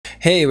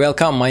Hey,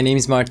 welcome. My name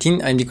is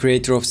Martin. I'm the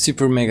creator of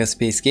Super Mega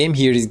Space Game.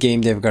 Here is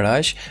Game Dev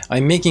Garage.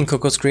 I'm making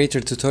Cocos Creator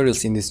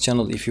tutorials in this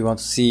channel. If you want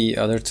to see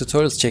other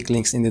tutorials, check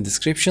links in the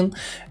description.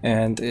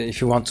 And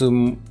if you want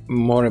to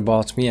more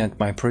about me and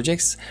my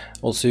projects,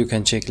 also you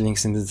can check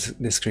links in the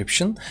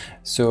description.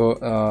 So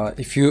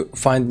if you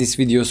find these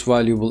videos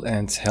valuable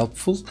and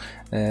helpful,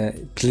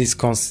 please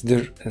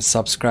consider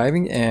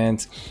subscribing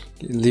and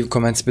leave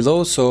comments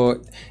below.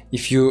 So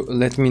if you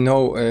let me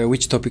know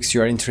which topics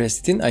you are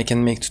interested in, I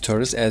can make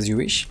tutorials as you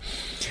wish.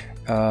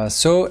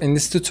 So in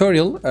this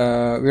tutorial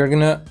we are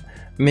gonna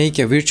make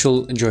a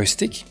virtual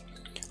joystick.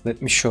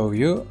 Let me show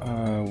you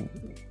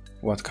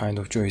what kind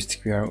of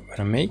joystick we are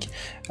gonna make.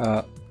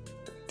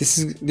 This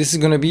is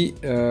gonna be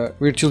a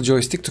virtual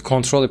joystick to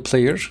control a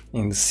player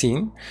in the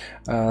scene.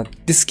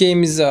 This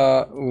game is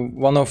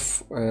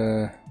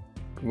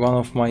one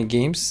of my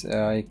games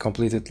I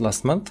completed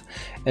last month.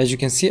 As you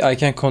can see, I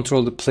can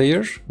control the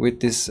player with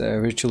this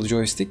virtual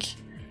joystick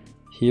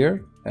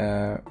here.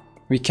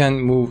 We can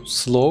move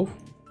slow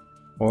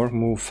or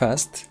move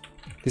fast.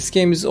 This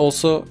game is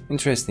also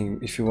interesting.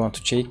 If you want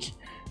to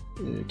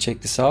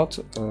check this out,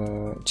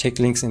 check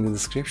links in the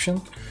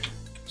description,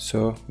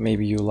 so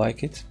maybe you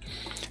like it.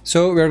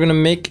 So we are gonna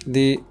make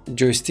the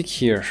joystick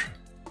here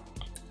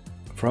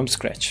from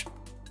scratch.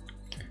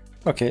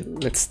 Okay,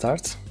 let's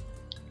start.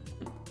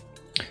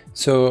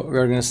 So we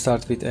are going to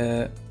start with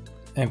an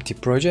empty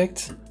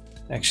project.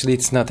 Actually,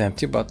 it's not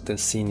empty, but the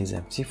scene is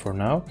empty for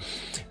now.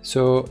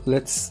 So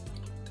let's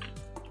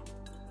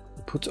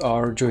put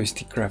our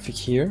joystick graphic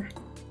here.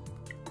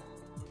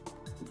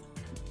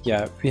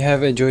 Yeah, we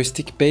have a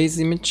joystick base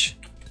image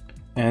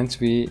and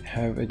we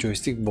have a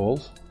joystick ball.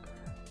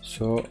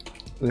 So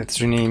let's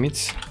rename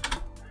it.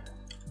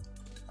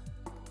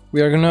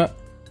 We are gonna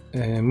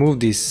move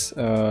this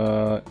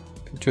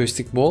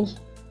joystick ball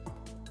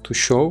to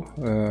show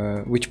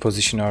which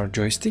position our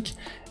joystick,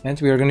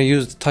 and we are going to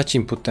use the touch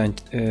input and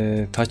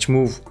touch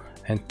move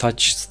and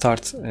touch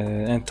start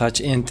and touch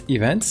end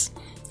events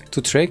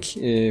to track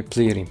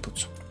player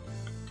input.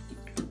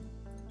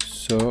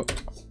 So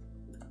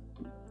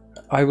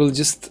I will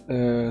just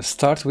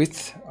start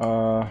with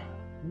a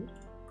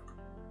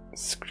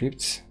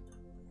script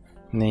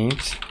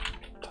named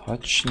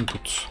touch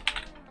input.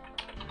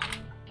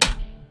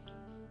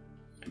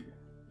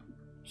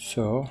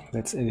 So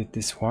let's edit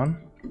this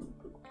one.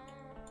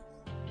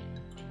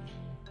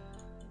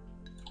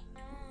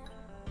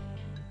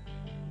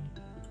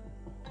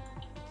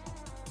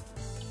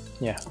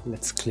 Yeah,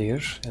 let's clear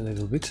a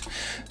little bit.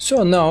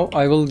 So now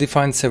I will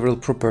define several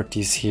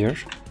properties here.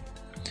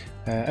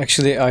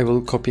 Actually, I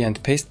will copy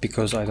and paste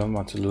because I don't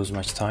want to lose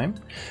much time.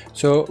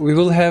 So we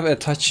will have a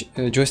touch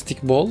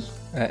joystick ball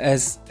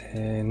as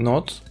a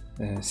node,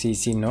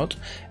 CC node,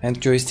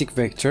 and joystick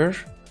vector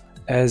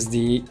as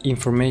the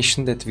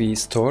information that we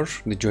store,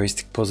 the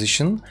joystick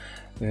position,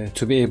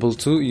 to be able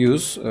to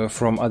use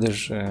from other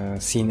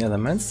scene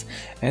elements.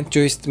 And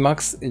joystick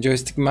max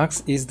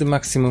is the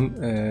maximum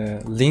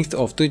length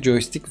of the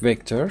joystick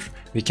vector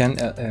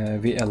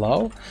we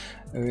allow.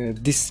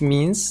 This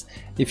means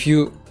if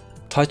you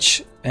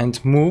touch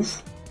and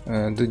move,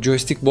 the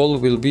joystick ball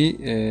will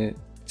be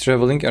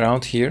traveling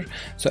around here.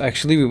 So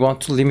actually we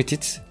want to limit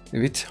it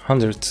with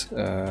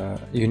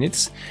 100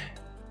 units.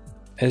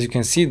 As you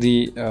can see,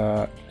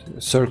 the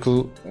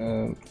circle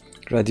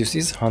radius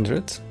is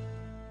 100.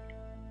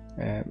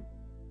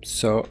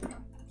 So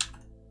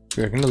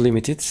we're going to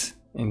limit it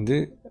in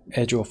the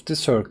edge of the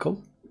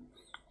circle.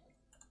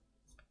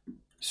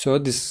 So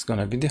this is going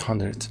to be the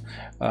 100.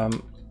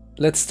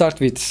 Let's start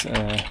with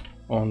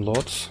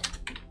onload.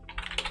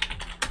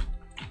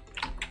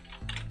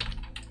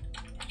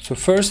 So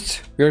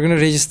first we are going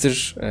to register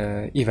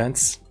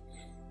events.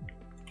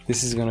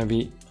 This is going to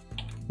be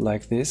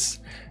like this.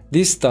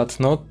 This dot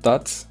node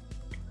dot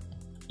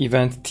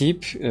event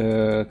type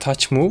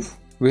touch move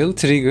will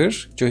trigger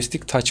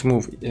joystick touch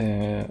move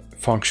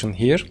function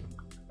here.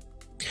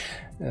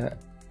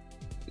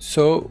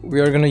 So we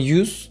are going to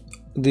use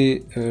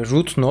the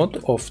root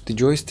node of the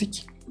joystick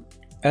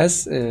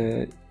as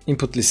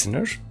input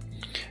listener.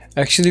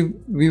 Actually,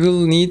 we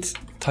will need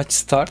touch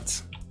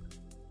start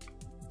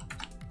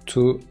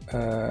to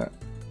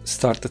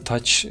start the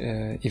touch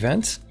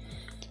event,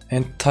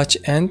 and touch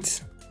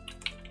end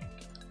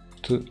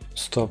to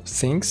stop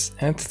things,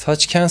 and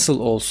touch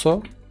cancel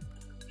also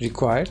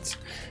required.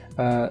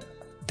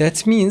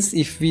 That means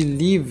if we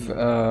leave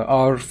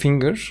our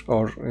finger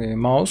or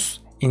mouse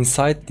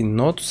inside the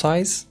node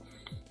size,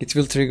 it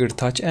will trigger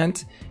touch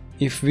end.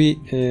 If we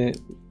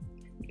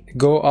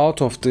go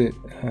out of the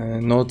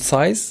node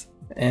size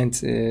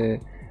and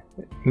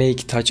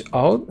make touch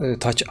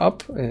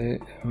up,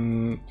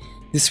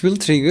 this will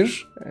trigger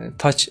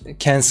touch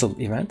cancel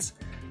events.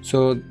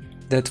 So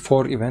that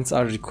 4 events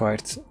are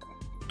required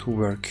to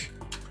work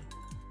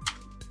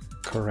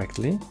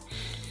correctly.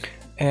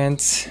 And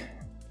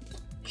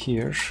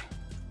here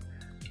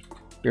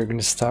we're going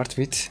to start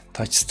with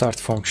touch start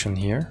function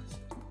here.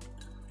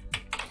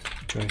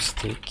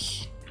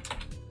 Joystick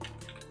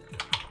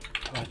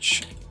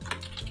touch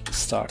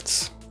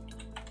starts.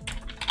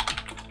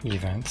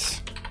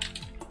 event.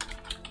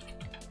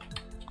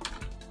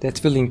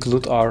 That will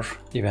include our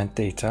event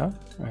data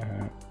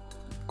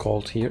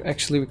called here.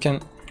 Actually, we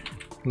can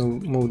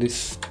move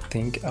this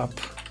thing up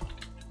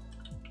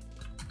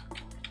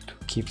to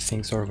keep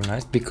things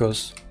organized,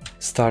 because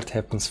start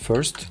happens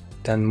first,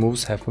 then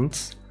moves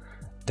happens,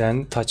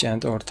 then touch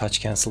end or touch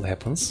cancel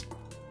happens.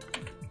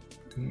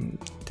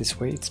 This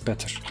way it's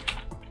better.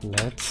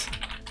 Let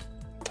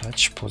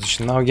touch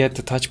position. Now get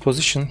the touch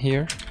position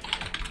here.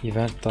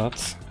 Event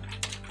dot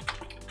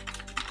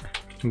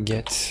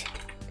get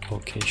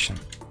location.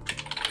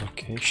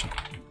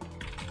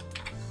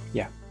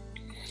 Yeah,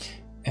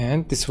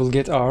 and this will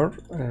get our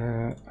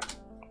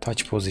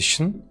touch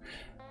position.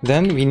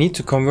 Then we need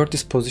to convert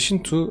this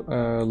position to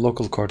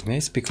local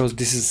coordinates, because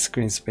this is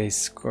screen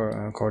space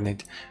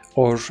coordinate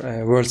or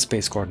world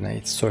space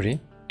coordinate. Sorry,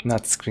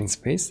 not screen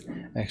space,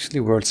 actually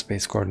world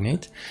space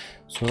coordinate.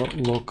 So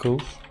local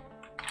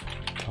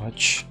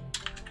touch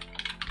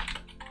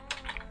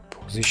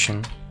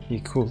position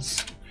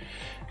equals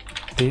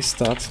this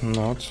dot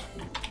node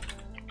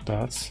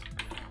dot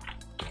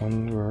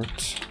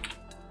convert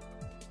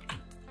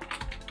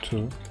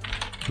to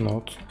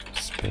node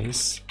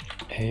space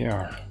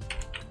AR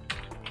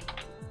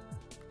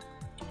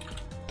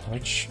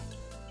touch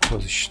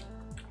position.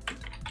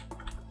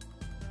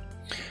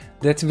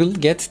 That will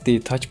get the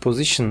touch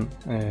position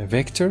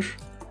vector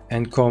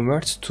and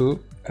convert to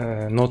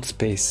node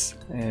space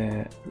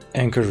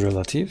anchor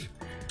relative.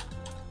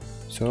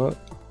 So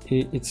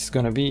it's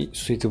gonna be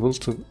suitable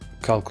to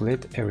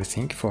calculate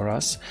everything for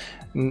us.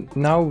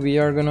 Now we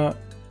are gonna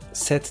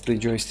set the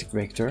joystick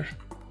vector.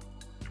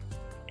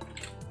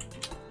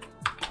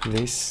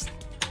 This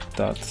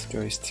dot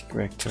joystick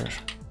vector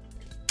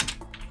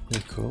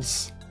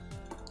equals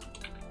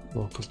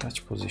local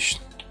touch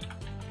position.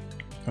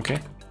 Okay.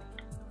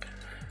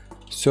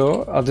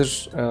 So other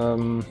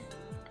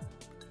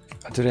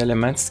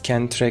elements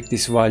can track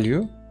this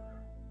value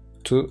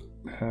to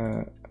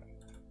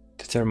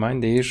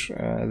determine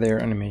their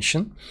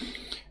animation.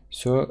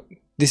 So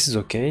this is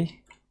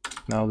okay.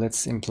 Now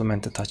let's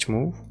implement the touch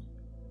move.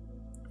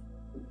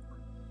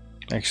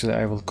 Actually,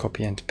 I will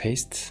copy and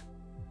paste,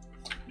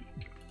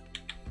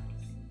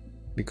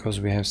 because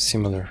we have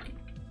similar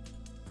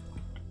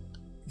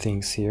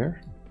things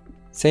here.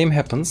 Same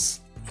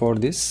happens for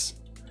this.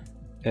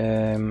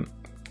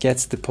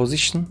 Gets the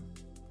position,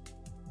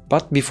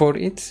 but before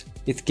it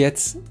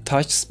gets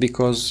touches,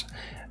 because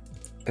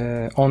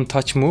on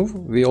touch move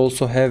we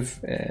also have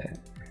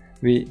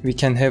we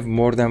can have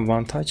more than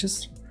one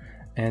touches,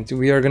 and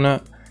we are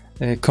gonna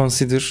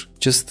consider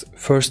just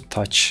first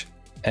touch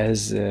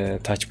as a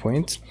touch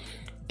point.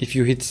 If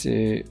you hit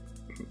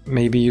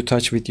maybe you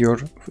touch with your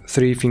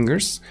 3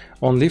 fingers,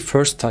 only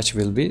first touch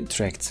will be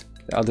tracked,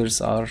 the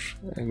others are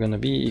gonna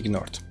be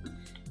ignored.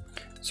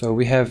 So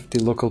we have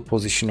the local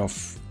position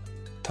of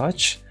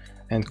touch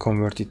and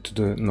convert it to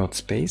the node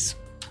space.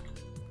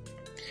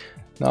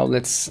 Now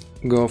let's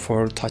go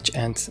for touch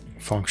end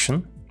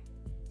function.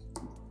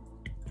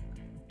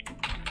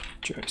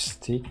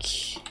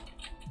 Joystick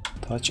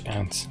touch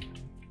end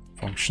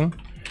function.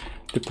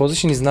 The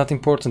position is not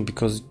important,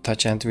 because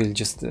touch end will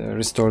just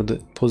restore the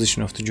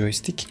position of the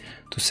joystick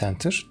to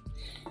center.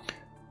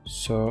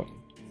 So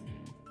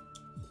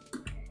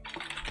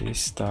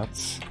this dot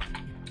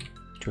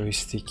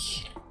joystick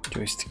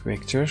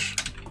vector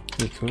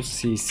equals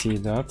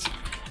cc dot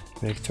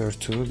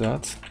vector2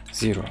 dot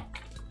 0.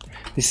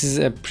 This is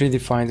a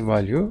predefined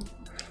value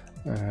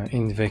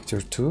in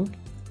vector2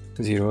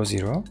 0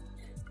 0.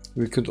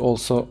 We could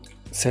also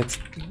set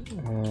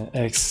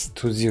x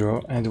to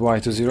 0 and y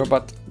to 0,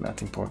 but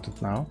not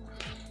important now.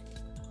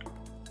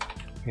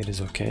 It is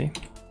okay.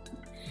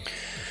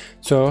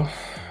 So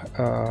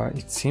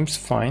it seems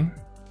fine.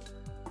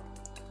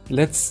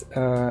 Let's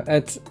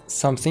add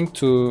something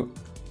to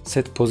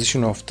set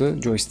position of the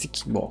joystick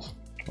ball.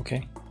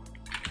 Okay,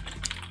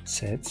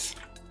 set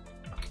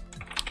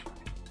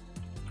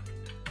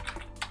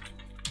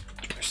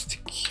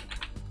joystick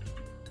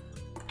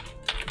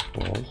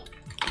ball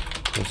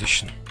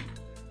position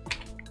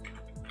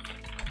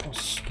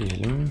pos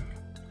diyelim.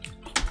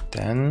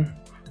 Then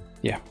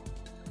yeah,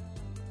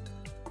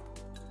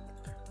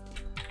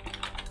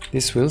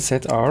 this will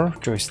set our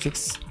joystick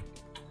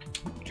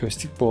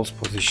ball's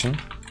position.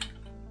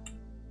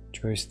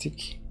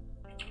 Joystick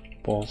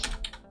ball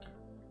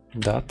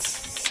dot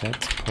set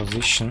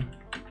position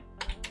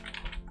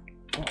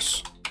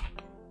pos.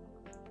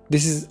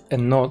 This is a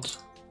node,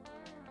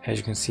 as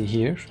you can see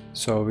here.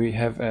 So we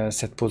have a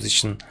set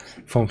position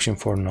function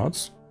for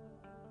nodes,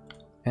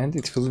 and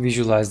it will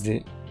visualize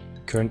the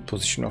current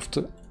position of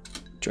the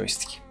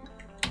joystick.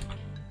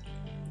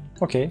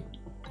 Okay,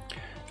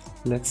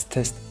 let's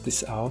test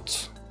this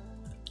out.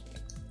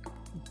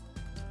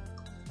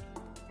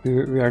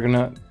 We are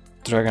gonna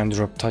drag and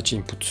drop touch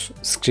input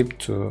script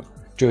to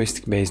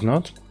joystick base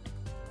node.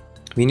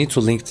 We need to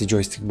link the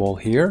joystick ball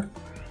here,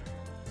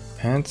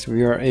 and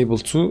we are able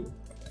to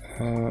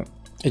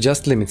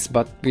adjust limits,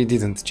 but we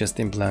didn't just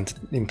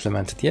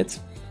implement it yet.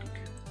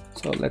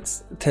 So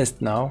let's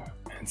test now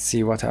and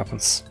see what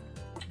happens.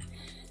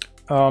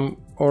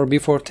 or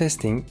before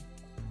testing,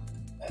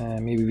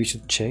 maybe we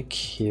should check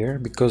here,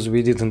 because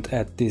we didn't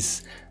add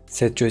this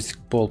set joystick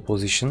ball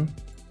position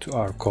to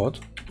our code.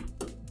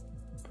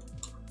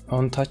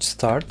 On touch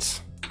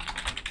start,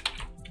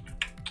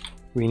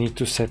 we need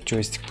to set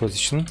joystick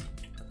position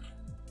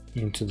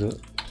into the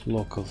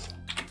local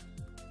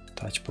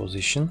touch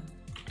position,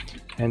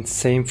 and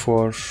same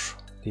for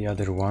the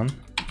other one,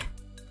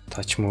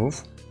 touch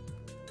move,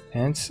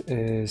 and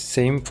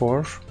same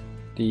for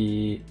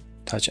the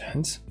touch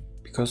ends,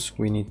 because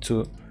we need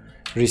to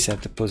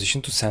reset the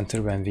position to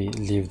center when we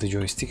leave the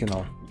joystick and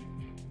all.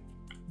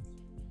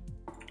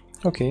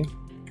 Okay,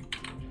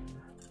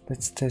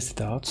 let's test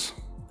it out.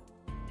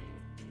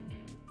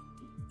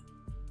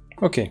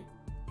 Okay,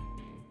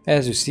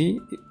 as you see,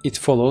 it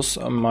follows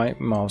my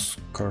mouse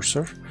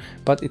cursor,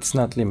 but it's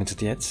not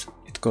limited yet.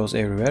 It goes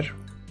everywhere.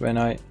 When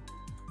I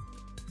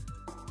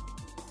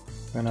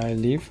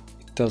leave,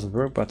 it doesn't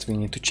work, but we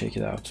need to check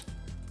it out.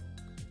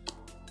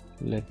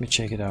 Let me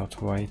check it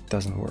out why it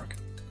doesn't work.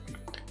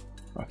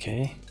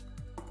 Okay,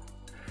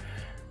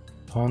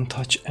 on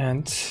touch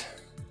end,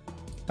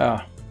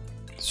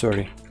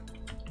 sorry,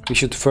 we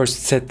should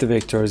first set the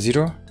vector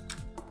 0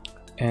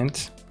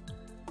 and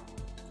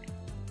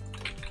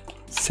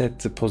set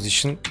the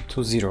position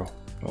to 0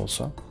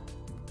 also.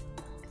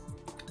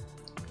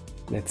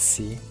 Let's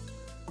see.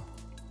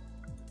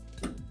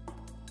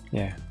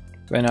 Yeah,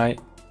 when I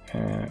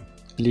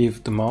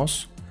leave the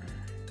mouse,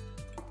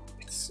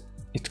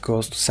 it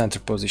goes to center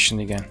position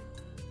again.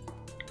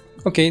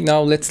 Okay,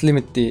 now let's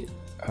limit the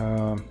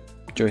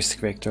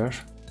joystick vector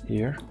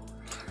here.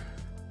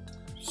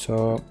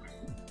 So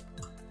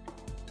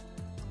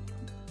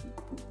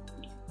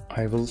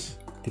I will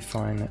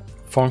define a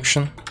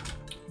function,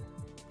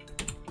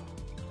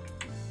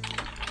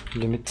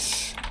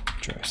 limit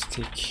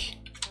joystick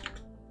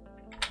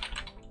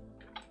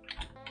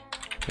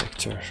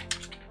vector.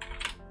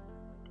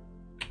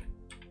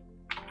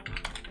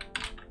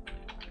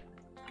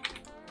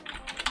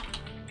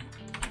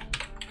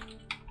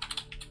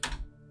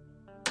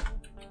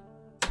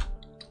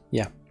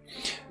 Yeah,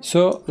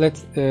 so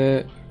let's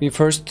we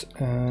first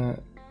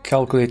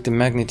calculate the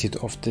magnitude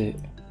of the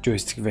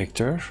joystick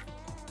vector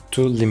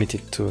to limit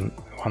it to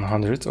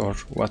 100, or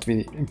what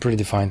we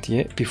predefined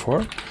here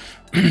before.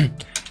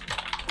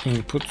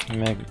 Input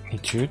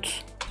magnitude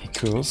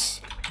equals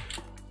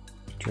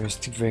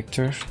joystick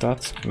vector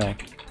dot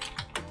mag.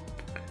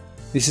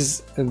 This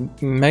is a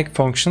mag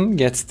function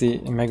gets the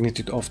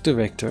magnitude of the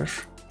vector.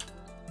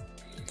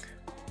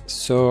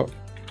 So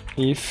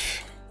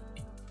if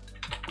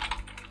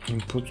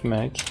input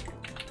mag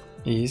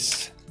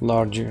is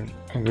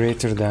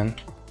greater than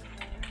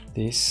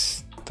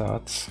this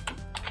dot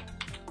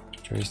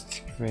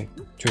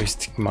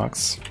joystick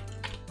max,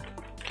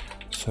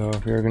 so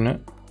we're gonna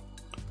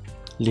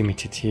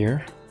limit it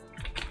here,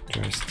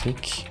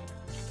 joystick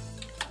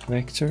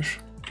vector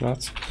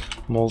dot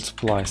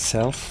multiply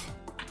self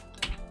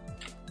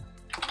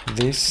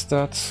this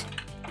dot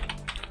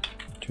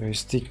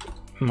joystick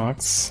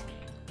max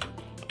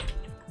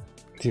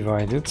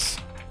divided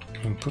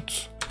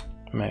input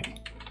mag.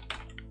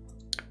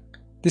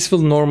 This will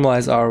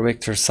normalize our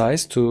vector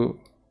size to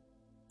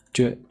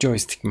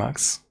joystick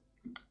max.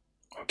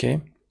 Okay,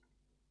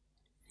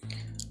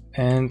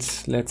 and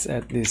let's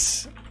add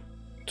this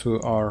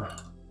to our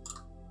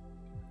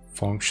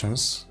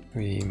functions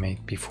we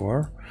made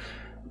before.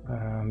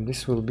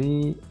 This will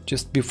be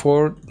just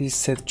before this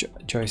set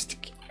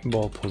joystick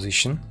ball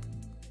position,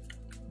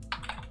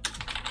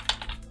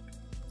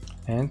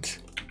 and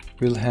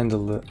we'll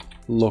handle the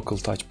local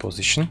touch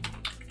position.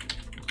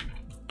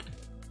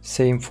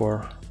 Same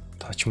for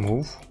touch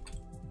move,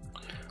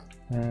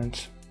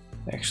 and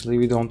actually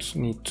we don't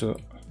need to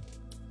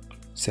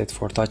set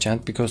for touch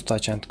end because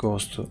touch end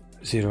goes to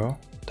 0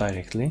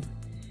 directly.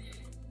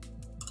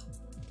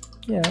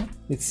 Yeah,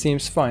 it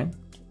seems fine.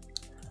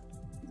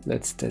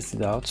 Let's test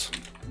it out.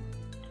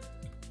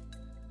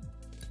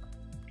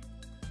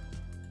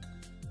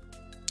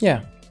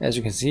 Yeah, as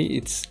you can see,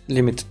 it's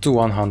limited to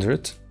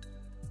 100.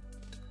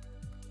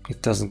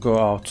 It doesn't go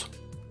out.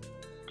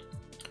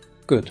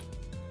 Good.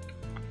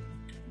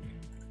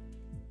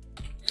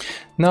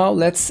 Now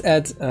let's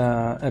add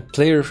a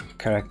player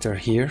character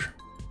here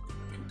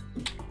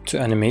to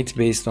animate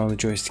based on the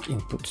joystick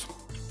input.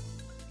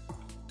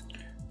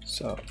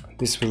 So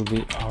this will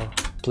be our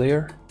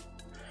player,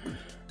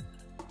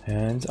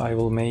 and I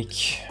will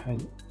make a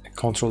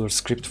controller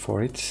script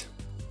for it.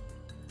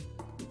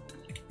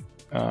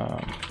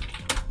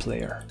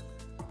 Player.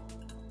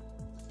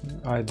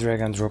 I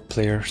drag and drop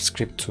player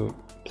script to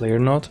player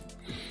node,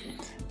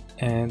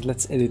 and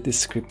let's edit this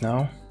script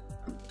now.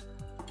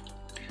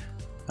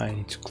 I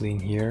need to clean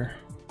here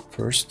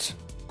first.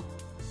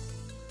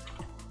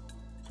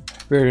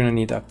 We're gonna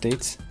need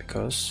updates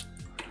because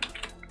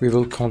we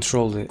will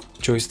control the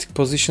joystick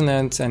position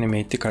and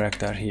animate the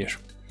character here.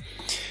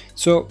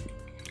 So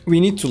we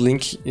need to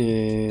link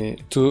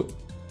to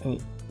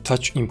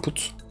touch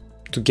input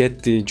to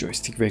get the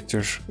joystick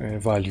vector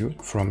value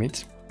from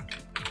it.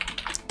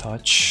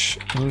 Touch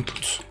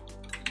input.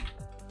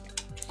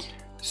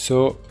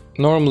 So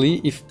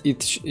normally if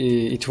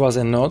it was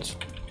a node,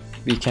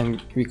 we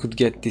could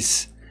get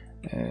this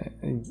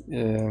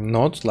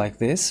node like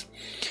this.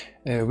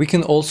 We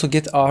can also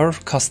get our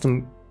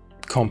custom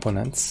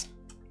components.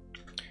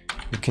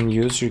 We can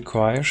use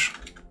require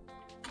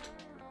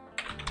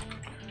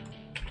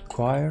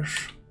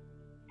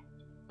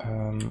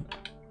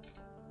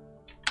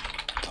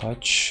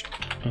touch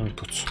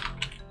input.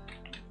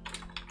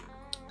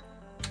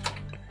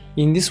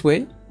 In this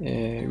way,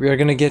 we are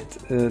gonna get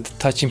the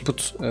touch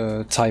input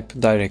type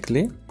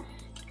directly,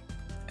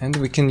 and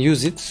we can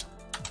use it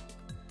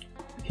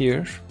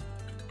here.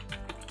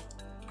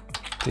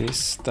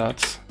 This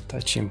dot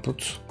touch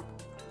input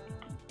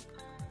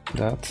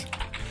dot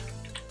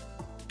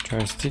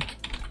joystick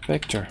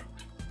vector.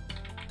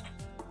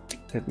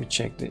 Let me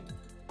check the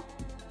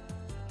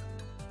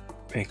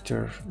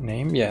vector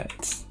name. Yeah,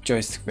 it's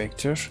joystick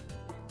vector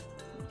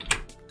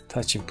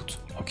touch input.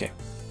 Okay,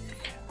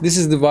 this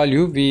is the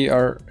value we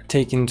are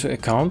taking into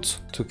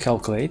account to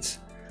calculate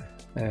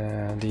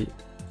the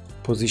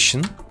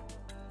position.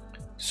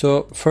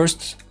 So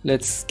first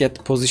let's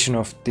get position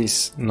of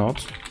this node,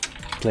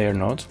 player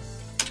node.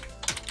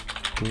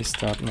 This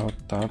dot node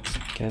dot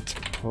get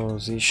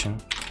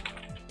position,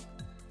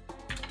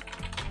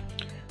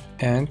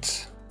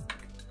 and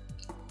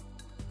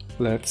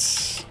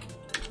let's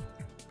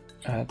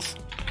add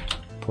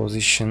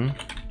position,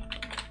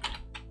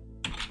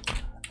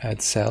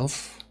 add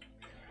self,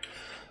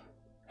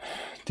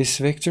 this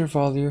vector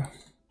value,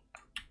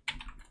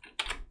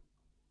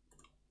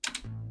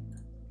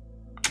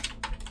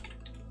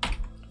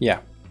 yeah,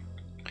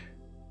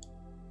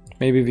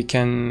 maybe we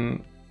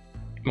can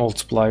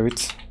multiply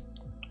with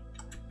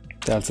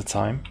delta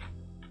time.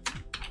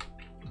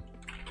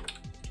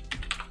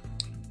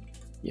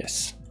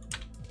 Yes,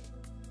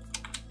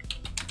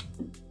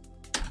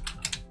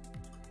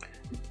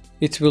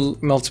 it will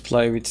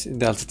multiply with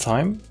delta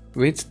time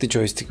with the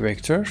joystick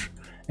vector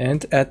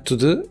and add to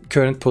the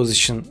current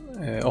position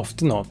of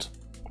the node,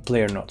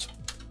 player node.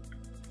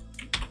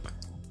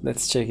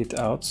 Let's check it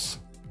out.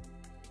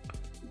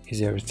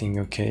 Is everything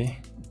okay?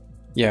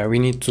 Yeah, we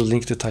need to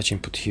link the touch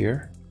input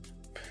here.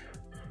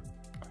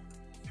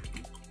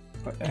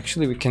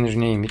 Actually, we can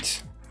rename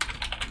it.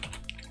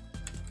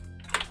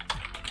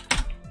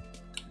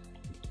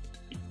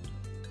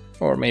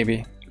 Or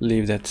maybe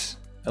leave that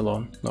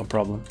alone, no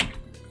problem.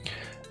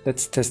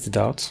 Let's test it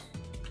out.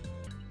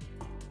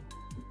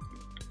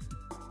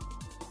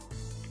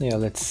 Yeah,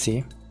 let's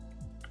see.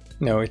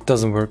 No, it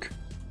doesn't work.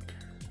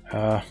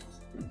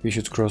 We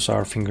should cross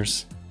our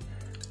fingers.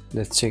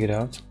 Let's check it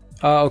out.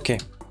 Okay.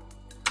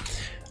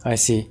 I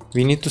see.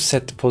 We need to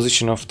set the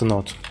position of the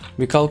node.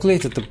 We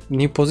calculated the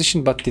new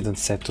position but didn't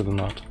set to the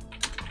node.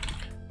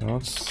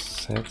 Node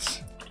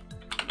set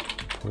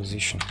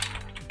position.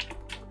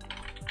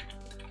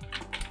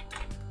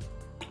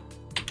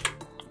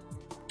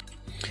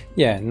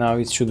 Yeah, now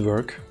it should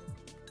work.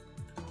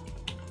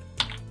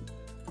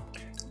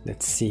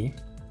 Let's see.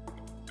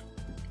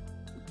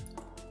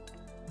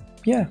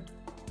 Yeah,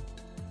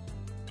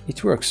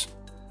 it works.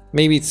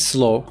 Maybe it's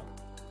slow.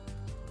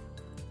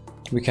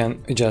 We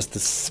can adjust the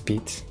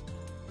speed.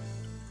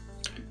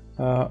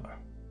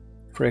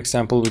 For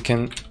example, we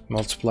can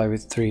multiply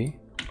with 3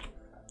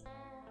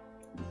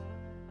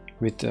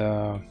 with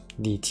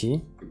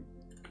dt.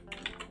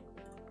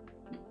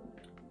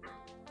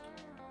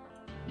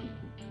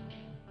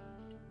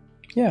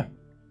 Yeah,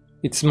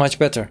 it's much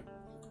better.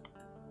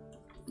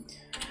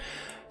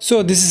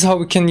 So this is how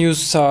we can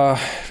use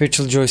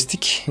virtual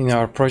joystick in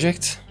our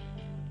project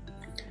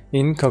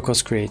in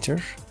Cocos Creator.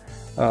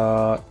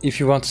 If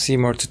you want to see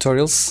more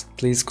tutorials,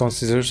 please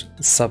consider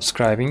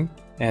subscribing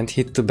and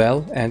hit the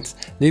bell and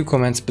leave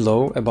comments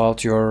below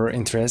about your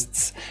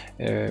interests.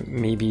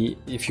 Maybe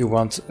if you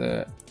want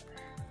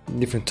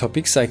different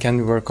topics, I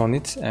can work on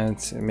it and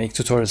make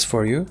tutorials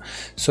for you.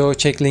 So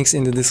check links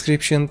in the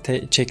description,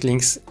 check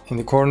links in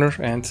the corner,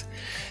 and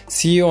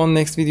see you on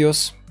next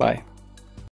videos. Bye.